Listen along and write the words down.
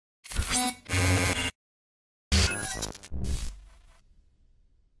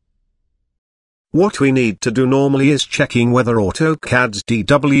What we need to do normally is checking whether AutoCAD's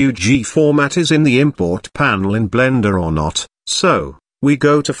DWG format is in the import panel in Blender or not. So, we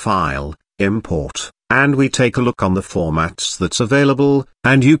go to File, Import, and we take a look on the formats that's available,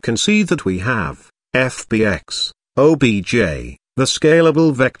 and you can see that we have FBX, OBJ, the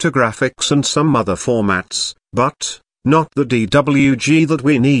scalable vector graphics and some other formats, but not the DWG that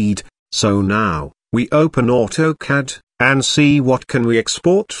we need. So now, we open AutoCAD, and see what can we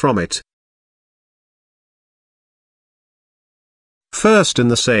export from it. First in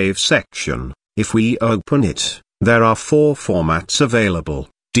the Save section, if we open it, there are 4 formats available: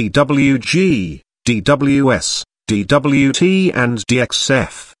 DWG, DWS, DWT and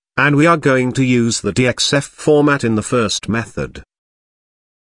DXF, and we are going to use the DXF format in the first method.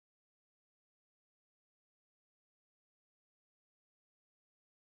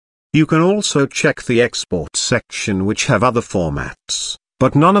 You can also check the Export section, which have other formats,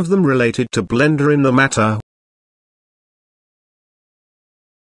 but none of them related to Blender in the matter.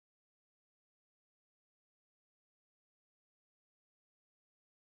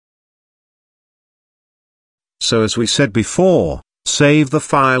 So as we said before, save the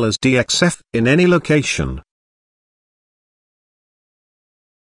file as DXF in any location.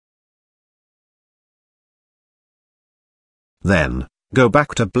 Then, go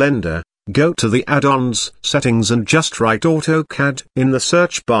back to Blender, go to the Add-ons settings and just write AutoCAD in the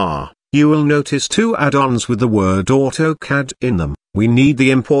search bar. You will notice 2 add-ons with the word AutoCAD in them. We need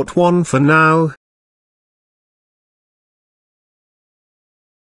the import one for now.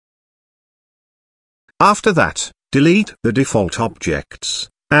 After that, delete the default objects,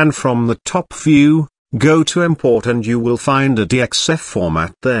 and from the top view, go to Import and you will find a DXF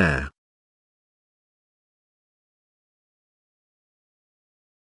format there.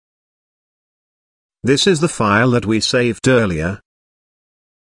 This is the file that we saved earlier.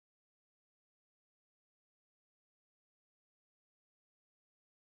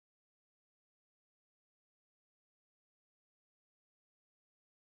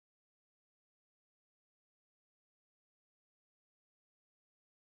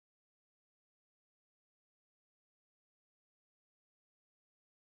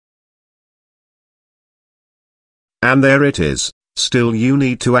 And there it is. Still you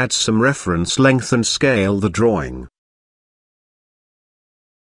need to add some reference length and scale the drawing.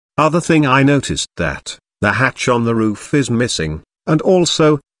 Other thing I noticed that the hatch on the roof is missing, and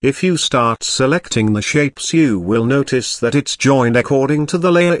also, if you start selecting the shapes you will notice that it's joined according to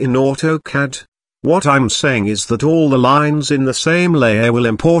the layer in AutoCAD. What I'm saying is that all the lines in the same layer will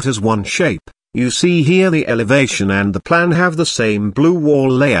import as one shape. You see here the elevation and the plan have the same blue wall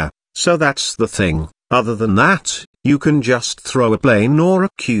layer, so that's the thing. Other than that, you can just throw a plane or a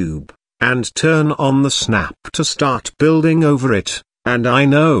cube, and turn on the snap to start building over it, and I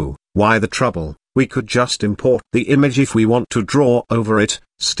know, why the trouble, we could just import the image if we want to draw over it.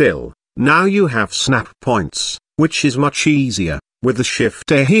 Still, now you have snap points, which is much easier. With the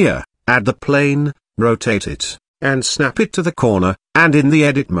Shift-A here, add the plane, rotate it, and snap it to the corner, and in the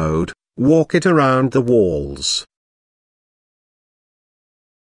edit mode, walk it around the walls.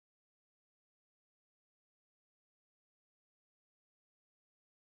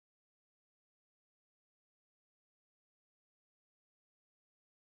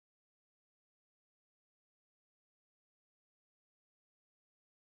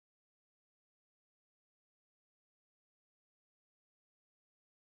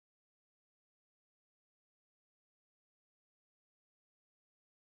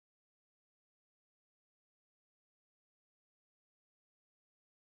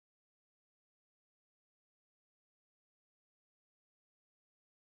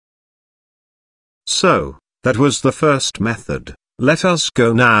 So, that was the first method. Let us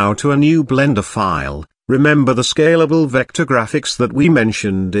go now to a new Blender file. Remember the scalable vector graphics that we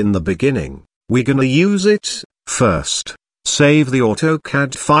mentioned in the beginning. We're gonna use it. First, save the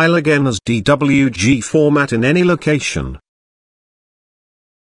AutoCAD file again as DWG format in any location.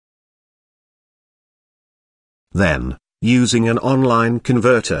 Then, using an online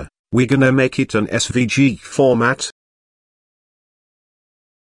converter, we're gonna make it an SVG format.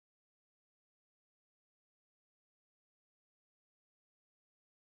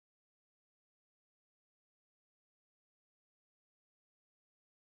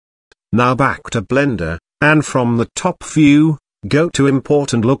 Now back to Blender, and from the top view, go to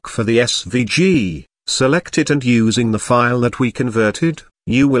Import and look for the SVG, select it and using the file that we converted,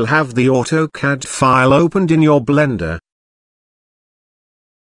 you will have the AutoCAD file opened in your Blender.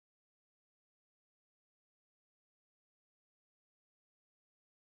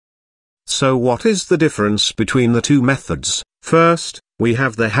 So what is the difference between the two methods? First, we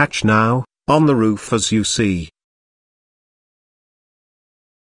have the hatch now, on the roof as you see.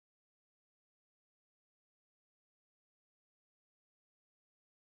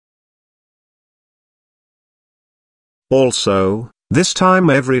 Also, this time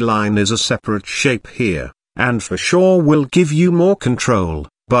every line is a separate shape here, and for sure will give you more control,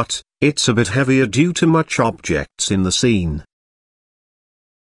 but it's a bit heavier due to much objects in the scene.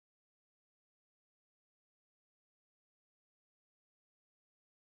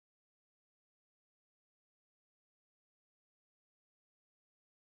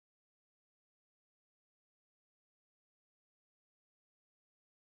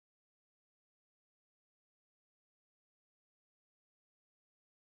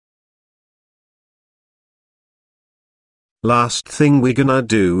 Last thing we're gonna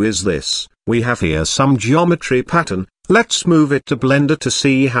do is this. We have here some geometry pattern. Let's move it to Blender to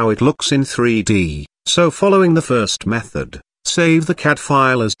see how it looks in 3D. So following the first method, save the CAD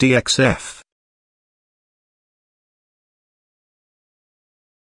file as DXF.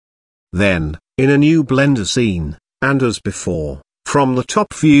 Then, in a new Blender scene, and as before, from the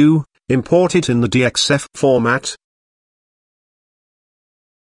top view, import it in the DXF format.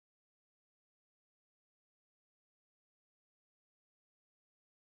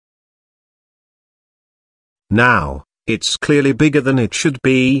 Now, it's clearly bigger than it should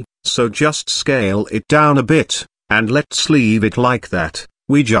be, so just scale it down a bit, and let's leave it like that.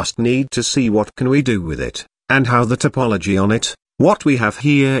 We just need to see what can we do with it, and how the topology on it. What we have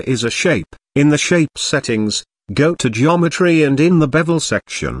here is a shape. In the shape settings, go to geometry and in the bevel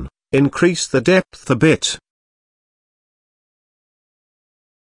section, increase the depth a bit.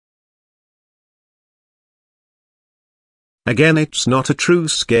 Again, it's not a true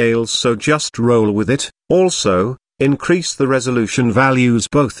scale, so just roll with it. Also, increase the resolution values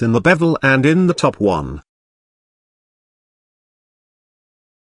both in the bevel and in the top one.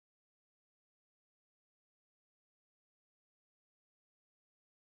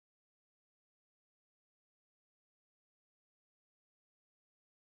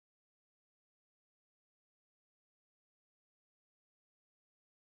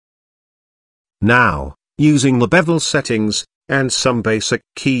 Now, using the bevel settings, and some basic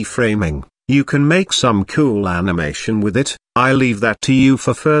keyframing, you can make some cool animation with it. I leave that to you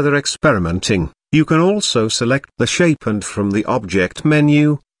for further experimenting. You can also select the shape and from the object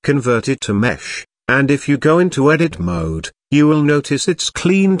menu, convert it to mesh, and if you go into edit mode, you will notice its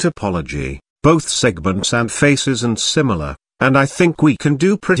clean topology, both segments and faces and similar, and I think we can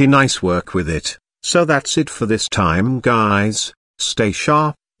do pretty nice work with it. So that's it for this time guys, stay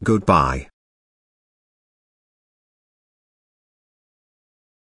sharp, goodbye.